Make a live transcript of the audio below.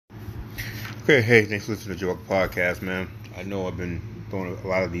Okay, hey, thanks for listening to the Joke Podcast, man. I know I've been throwing a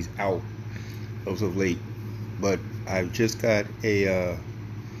lot of these out as of late, but I just got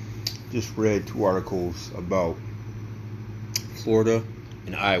just read two articles about Florida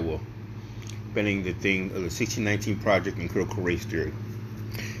and Iowa banning the thing of the 1619 Project and critical race theory.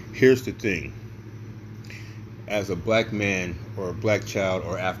 Here's the thing. As a black man or a black child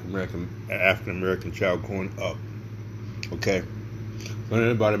or African American child growing up, okay,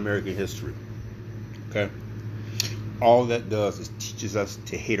 learning about American history, okay, all that does is teaches us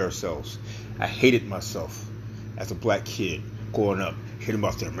to hate ourselves. I hated myself as a black kid growing up, hearing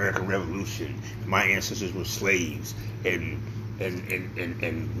about the American Revolution. My ancestors were slaves, and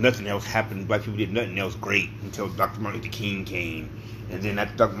nothing else happened. Black people did nothing else great until Dr. Martin Luther King came, and then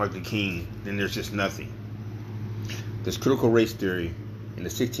after Dr. Martin Luther King, then there's just nothing. This critical race theory and the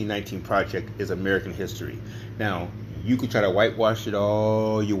 1619 Project is American history. Now, you can try to whitewash it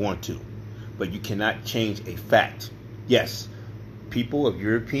all you want to, but you cannot change a fact. Yes, people of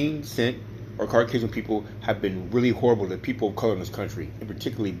European descent or Caucasian people have been really horrible to people of color in this country, and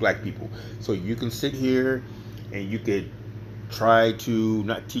particularly black people. So you can sit here and you could try to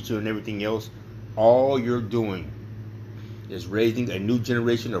not teach them and everything else. All you're doing is raising a new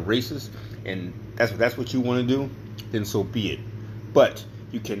generation of racists, and that's what you want to do, then so be it. But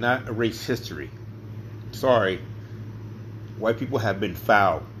you cannot erase history. Sorry. White people have been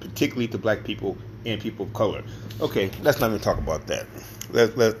foul, particularly to black people and people of color. Okay, let's not even talk about that.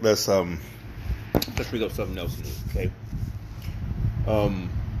 Let's bring up something else new, okay?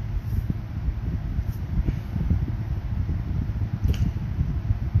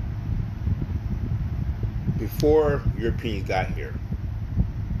 Before Europeans got here,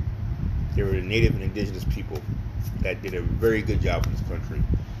 there were the native and indigenous people that did a very good job in this country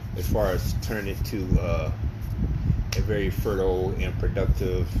as far as turning it to a very fertile and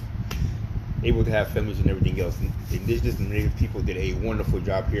productive, able to have families and everything else. The indigenous and native people did a wonderful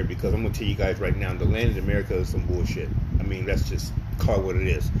job here, because I'm going to tell you guys right now, the land in America is some bullshit. I mean, let's just call it what it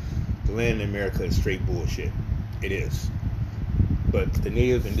is. The land in America is straight bullshit. It is. But the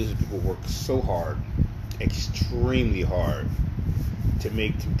native and indigenous people worked so hard, extremely hard, to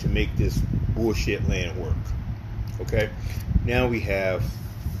make this bullshit land work. Okay? Now we have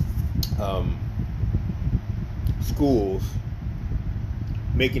schools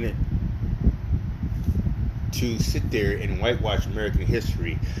making it to sit there and whitewash American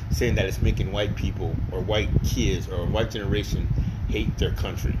history, saying that it's making white people or white kids or white generation hate their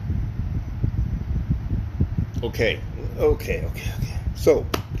country. Okay. So,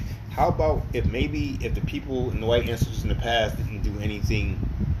 how about if the people and the white ancestors in the past didn't do anything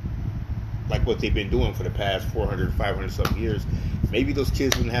like what they've been doing for the past 400, 500 some years, maybe those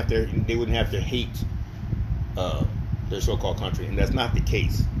kids wouldn't have to hate their so-called country. And that's not the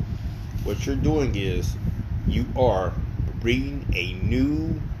case. What you're doing is you are breeding a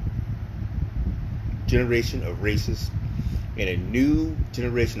new generation of racists and a new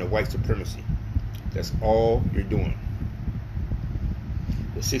generation of white supremacy. That's all you're doing.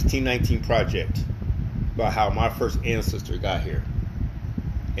 The 1619 Project, about how my first ancestor got here,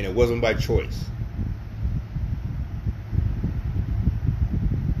 and it wasn't by choice.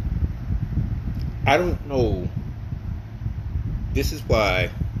 I don't know. This is why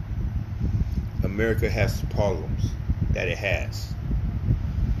America has the problems that it has,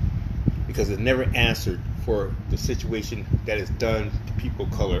 because it never answered for the situation that is done to people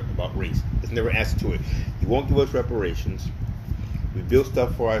of color about race. It's never answered to it. You won't give us reparations. We build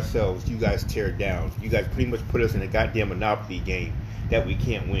stuff for ourselves. You guys tear it down. You guys pretty much put us in a goddamn Monopoly game that we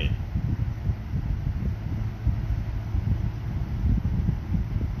can't win.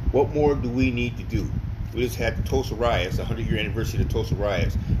 What more do we need to do? We just had the Tulsa riots, the 100-year anniversary of the Tulsa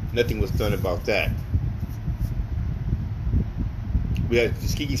riots. Nothing was done about that. We had the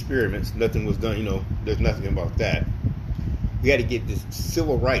Tuskegee experiments. Nothing was done. There's nothing about that. We had to get this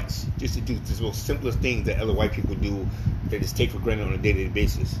civil rights just to do the most simplest things that other white people do, that just take for granted on a day-to-day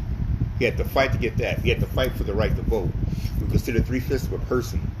basis. We had to fight to get that. We had to fight for the right to vote. We consider 3/5 of a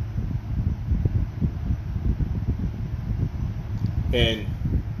person. And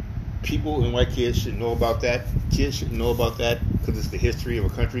people and white kids should know about that. Kids should know about that, because it's the history of a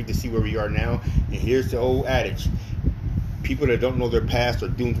country to see where we are now. And here's the old adage. People that don't know their past are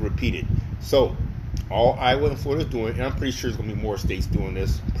doomed to repeat it. So, all Iowa and Florida is doing, and I'm pretty sure there's going to be more states doing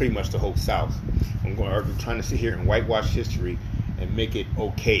this, pretty much the whole South. I'm trying to sit here and whitewash history and make it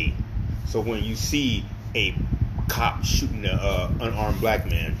okay. So when you see a cop shooting an unarmed black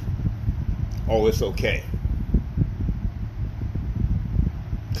man, oh, it's okay.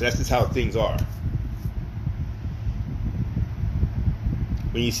 So that's just how things are.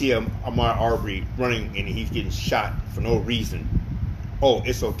 When you see Ahmaud Arbery running and he's getting shot for no reason, oh,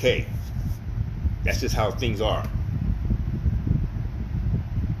 it's okay. That's just how things are.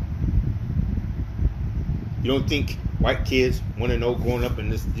 You don't think white kids want to know, growing up in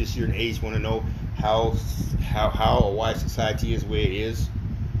this year and age, want to know how or why society is the way it is?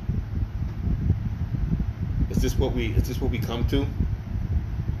 Is this what we come to?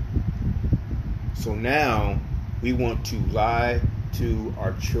 So now we want to lie to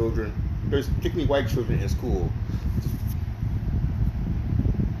our children, particularly white children in school.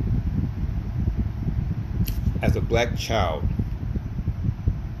 As a black child,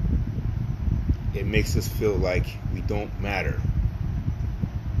 it makes us feel like we don't matter.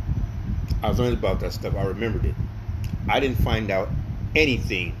 I learned about that stuff. I remembered it. I didn't find out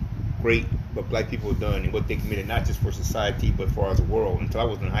anything great what black people have done and what they committed, not just for society, but for the world, until I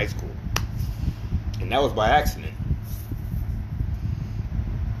was in high school. And that was by accident.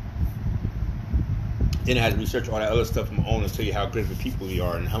 Then I had to research all that other stuff on my own and tell you how great of people we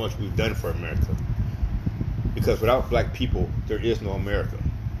are and how much we've done for America. Because without black people, there is no America.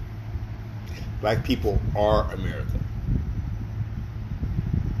 Black people are America.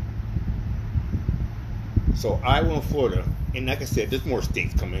 So Iowa and Florida, and like I said, there's more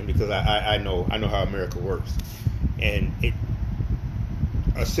states coming because I know how America works. And it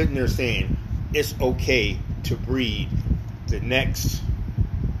are sitting there saying it's okay to breed the next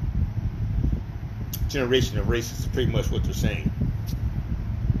generation of racists is pretty much what they're saying.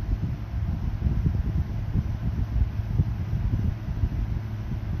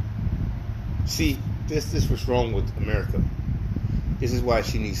 See, this is what's wrong with America. This is why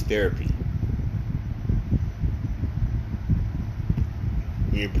she needs therapy.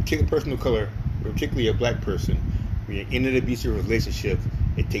 When you're a particular person of color, particularly a black person, when you're in an abusive relationship,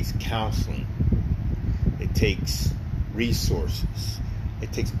 it takes counseling. It takes resources.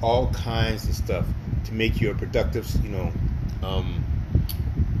 It takes all kinds of stuff to make you a productive,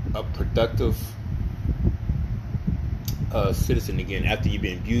 citizen again after you've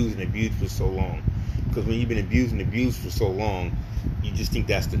been abused for so long. Because when you've been abused for so long, you just think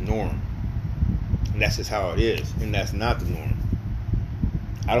that's the norm. And that's just how it is. And that's not the norm.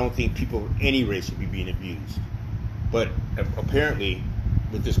 I don't think people of any race should be being abused. But apparently,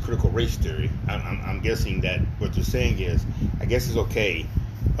 with this critical race theory, I'm guessing that what they're saying is, I guess it's okay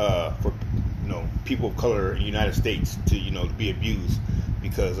for people of color in the United States to be abused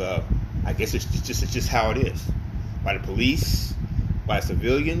because I guess it's just how it is. By the police, by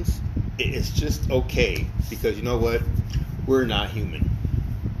civilians, it's just okay because you know what? We're not human.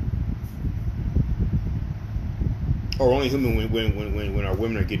 Or only human when our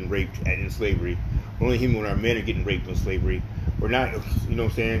women are getting raped in slavery. We're only human when our men are getting raped in slavery. We're not, you know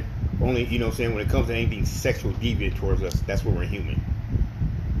what I'm saying? Only, you know what I'm saying, when it comes to anything sexual deviant towards us, that's where we're human.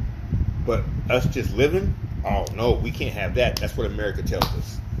 But us just living, oh no, we can't have that. That's what America tells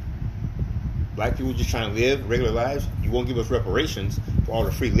us. Black people just trying to live regular lives. You won't give us reparations for all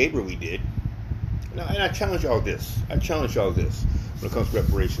the free labor we did. And I challenge y'all this. When it comes to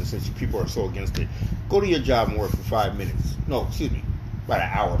reparations, since you people are so against it. Go to your job and work for 5 minutes. No, excuse me, about an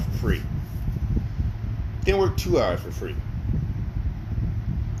hour for free. Then work 2 hours for free.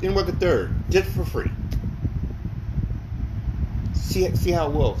 Then work a third, just for free. See how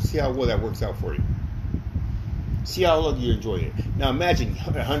well that works out for you. See how long you enjoy it. Now imagine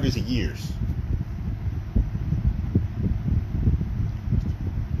hundreds of years.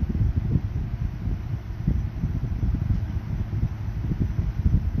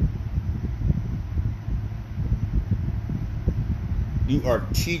 You are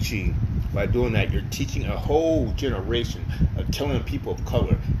teaching, by doing that, you're teaching a whole generation of telling people of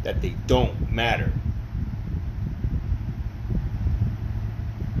color that they don't matter.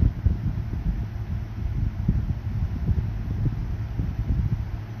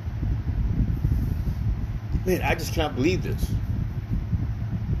 Man, I just cannot believe this.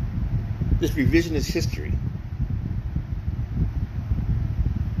 This revisionist history.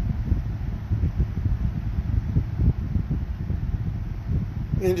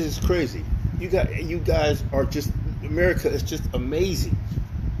 Man, this is crazy. You guys are just, America is just amazing.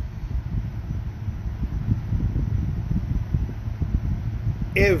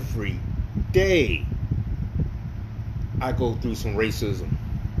 Every day I go through some racism.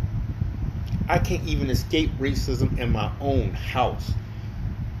 I can't even escape racism in my own house.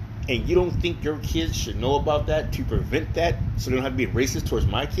 And you don't think your kids should know about that to prevent that so they don't have to be racist towards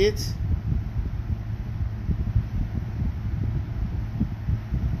my kids?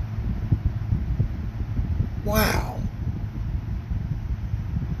 Wow.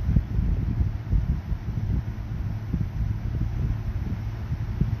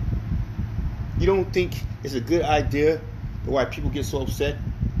 You don't think it's a good idea why people get so upset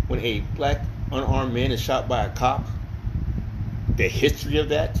when a black unarmed man is shot by a cop? The history of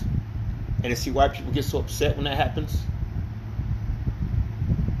that, and to see why people get so upset when that happens.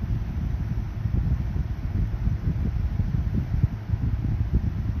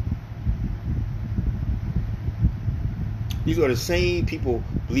 These are the same people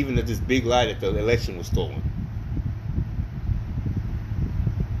believing that this big lie that the election was stolen.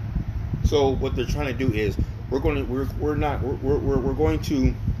 So what they're trying to do is we're going to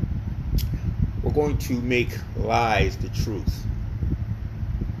make lies the truth.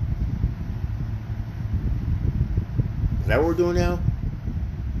 Is that what we're doing now?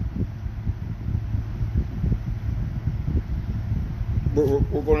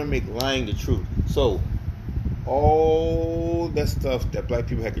 We're going to make lying the truth. So all that stuff that black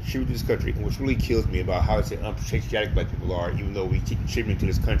people have contributed to this country, and which really kills me about how unpatriotic black people are, even though we keep contributing to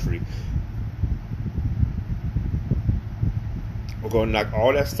this country, we're going to knock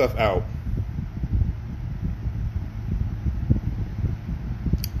all that stuff out,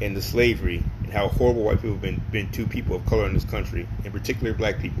 and the slavery and how horrible white people have been to people of color in this country, in particular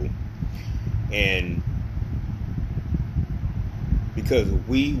black people, and because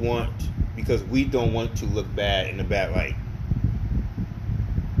we don't want to look bad in a bad light.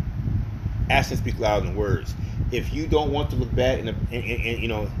 Actions speak louder than words. If you don't want to look bad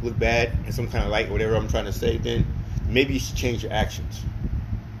look bad in some kind of light or whatever I'm trying to say, then maybe you should change your actions.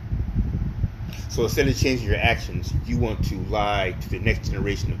 So instead of changing your actions, you want to lie to the next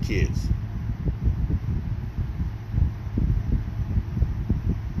generation of kids.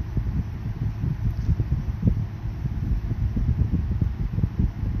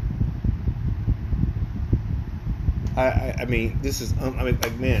 I mean, this is,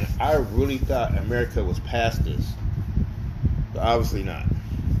 man, I really thought America was past this, but obviously not.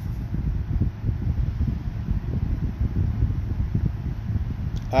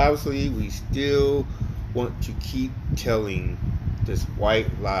 Obviously, we still want to keep telling this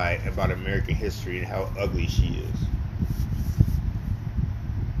white lie about American history and how ugly she is.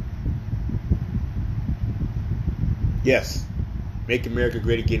 Yes, Make America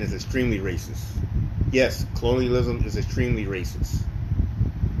Great Again is extremely racist. Yes, colonialism is extremely racist.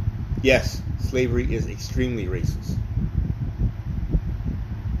 Yes, slavery is extremely racist.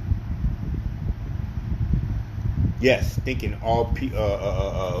 Yes, thinking all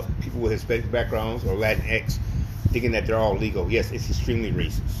people with Hispanic backgrounds or Latinx, thinking that they're all legal. Yes, it's extremely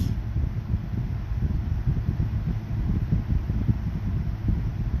racist.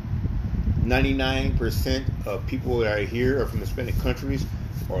 %99 of people that are here are from Hispanic countries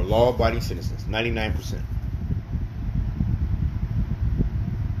or law-abiding citizens. 99%.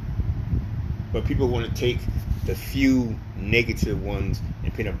 But people want to take the few negative ones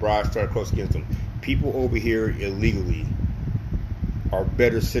and paint a broad strike across against them. People over here illegally are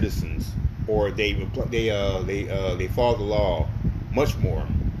better citizens, or they follow the law much more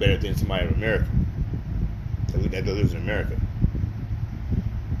better than somebody in America that lives in America.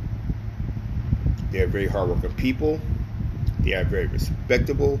 They are very hardworking people. They are very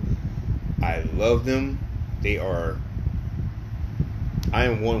respectable. I love them. I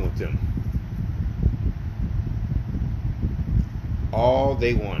am one with them. All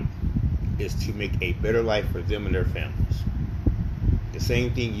they want is to make a better life for them and their families. The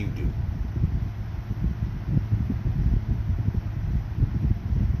same thing you do.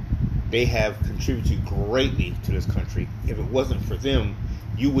 They have contributed greatly to this country. If it wasn't for them,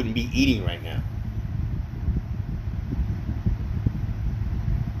 you wouldn't be eating right now.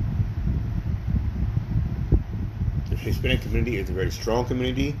 The Hispanic community is a very strong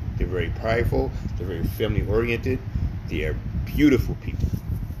community. They're very prideful. They're very family oriented. They are beautiful people.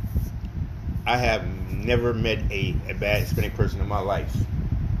 I have never met a bad Hispanic person in my life.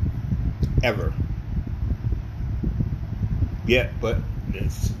 Ever. Yeah, but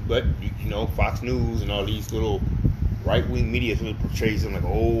Fox News and all these little right-wing media portrays them like,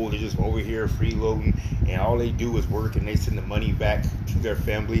 oh, they're just over here freeloading and all they do is work and they send the money back to their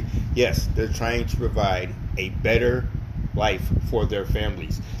family. Yes, they're trying to provide a better life for their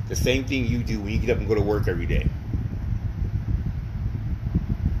families. The same thing you do when you get up and go to work every day.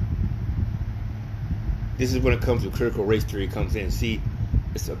 This is when it comes to critical race theory comes in. See,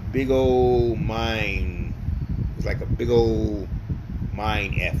 it's a big old mind. It's like a big old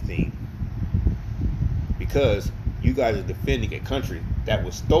mind F thing. Because you guys are defending a country that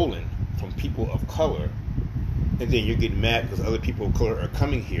was stolen from people of color, and then you're getting mad because other people of color are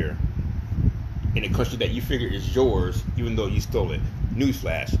coming here in a country that you figure is yours, even though you stole it.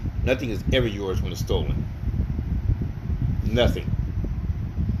 Newsflash: nothing is ever yours when it's stolen. Nothing.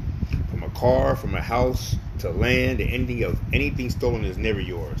 From a car, from a house, to land, to anything else. Anything stolen is never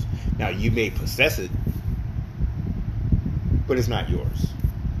yours. Now, you may possess it, but it's not yours.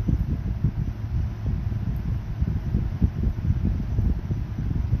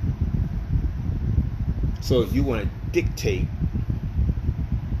 So you want to dictate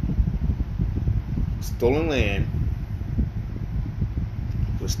stolen land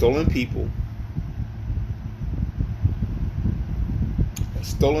with stolen people,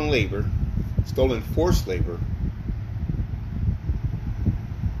 stolen labor, stolen forced labor.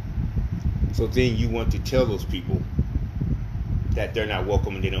 So then you want to tell those people that they're not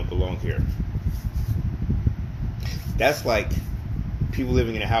welcome and they don't belong here. That's like people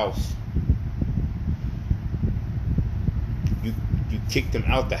living in a house. You kick them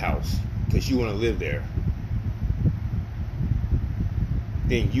out the house because you want to live there.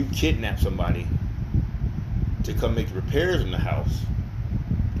 Then you kidnap somebody to come make repairs in the house,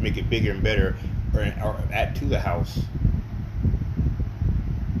 to make it bigger and better, or add to the house.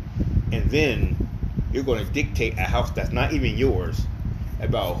 And then you're going to dictate a house that's not even yours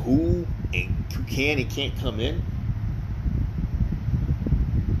about who can and can't come in.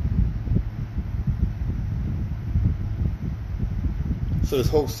 So this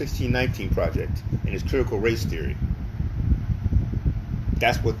whole 1619 project and its critical race theory,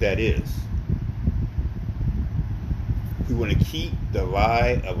 that's what that is. We want to keep the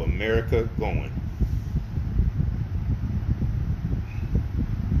lie of America going.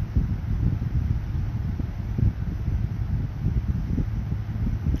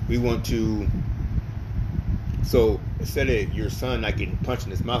 We want to, so instead of your son not getting punched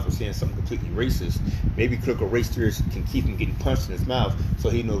in his mouth for saying something completely racist, maybe critical race theorists can keep him getting punched in his mouth so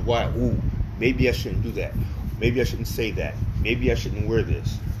he knows why. Ooh, maybe I shouldn't do that. Maybe I shouldn't say that. Maybe I shouldn't wear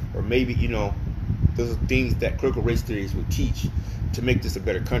this. Or maybe, those are things that critical race theories would teach to make this a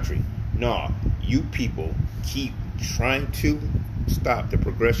better country. No, you people keep trying to stop the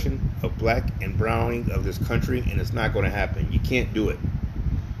progression of black and browning of this country, and it's not going to happen. You can't do it.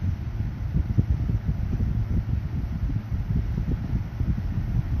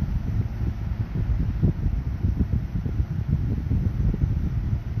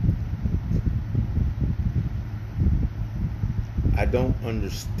 I don't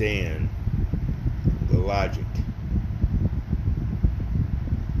understand the logic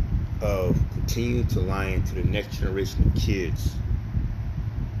of continuing to lie to the next generation of kids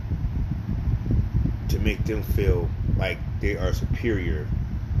to make them feel like they are superior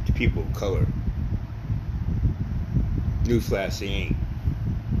to people of color. Newsflash, they ain't.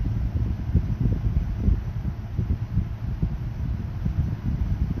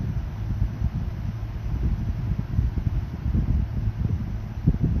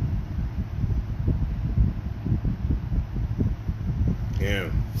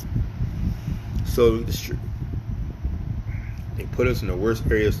 Yeah. So they put us in the worst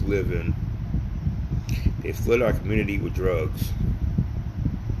areas to live in. They flood our community with drugs.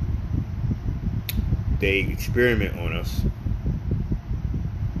 They experiment on us.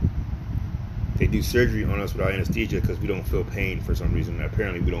 They do surgery on us without anesthesia because we don't feel pain for some reason.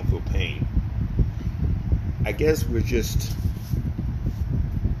 Apparently we don't feel pain. I guess we're just...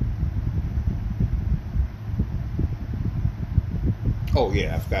 Oh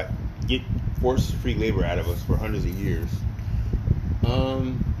yeah, I forgot. Get forced free labor out of us for hundreds of years.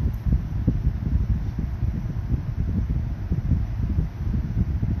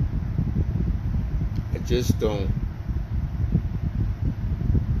 I just don't.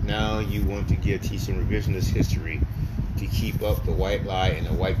 Now you want to teach some revisionist history to keep up the white lie and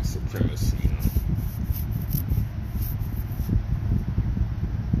the white supremacy.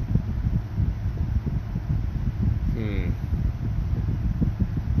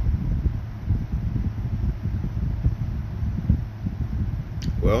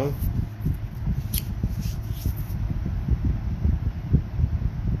 Well,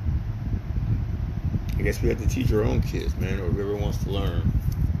 I guess we have to teach our own kids, man, or whoever wants to learn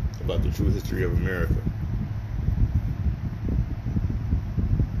about the true history of America.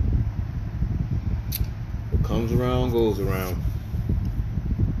 What comes around goes around.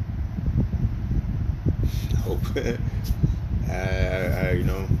 I hope.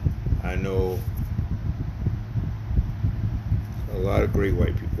 I know a lot of great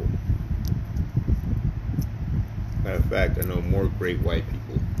white people. Matter of fact, I know more great white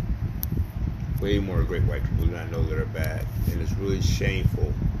people. Way more great white people than I know that are bad. And it's really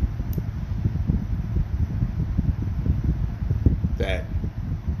shameful that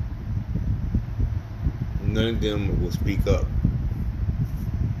none of them will speak up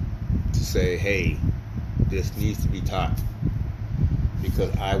to say, hey, this needs to be taught.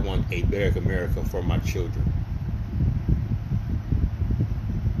 because I want a better America for my children.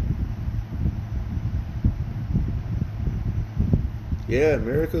 Yeah,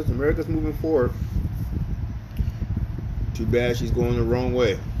 America's moving forward. Too bad she's going the wrong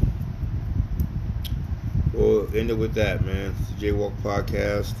way. Well, end it with that, man. It's the Jaywalk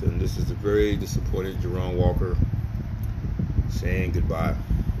Podcast, and this is the very disappointed Jerome Walker saying goodbye.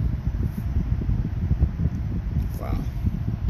 Wow.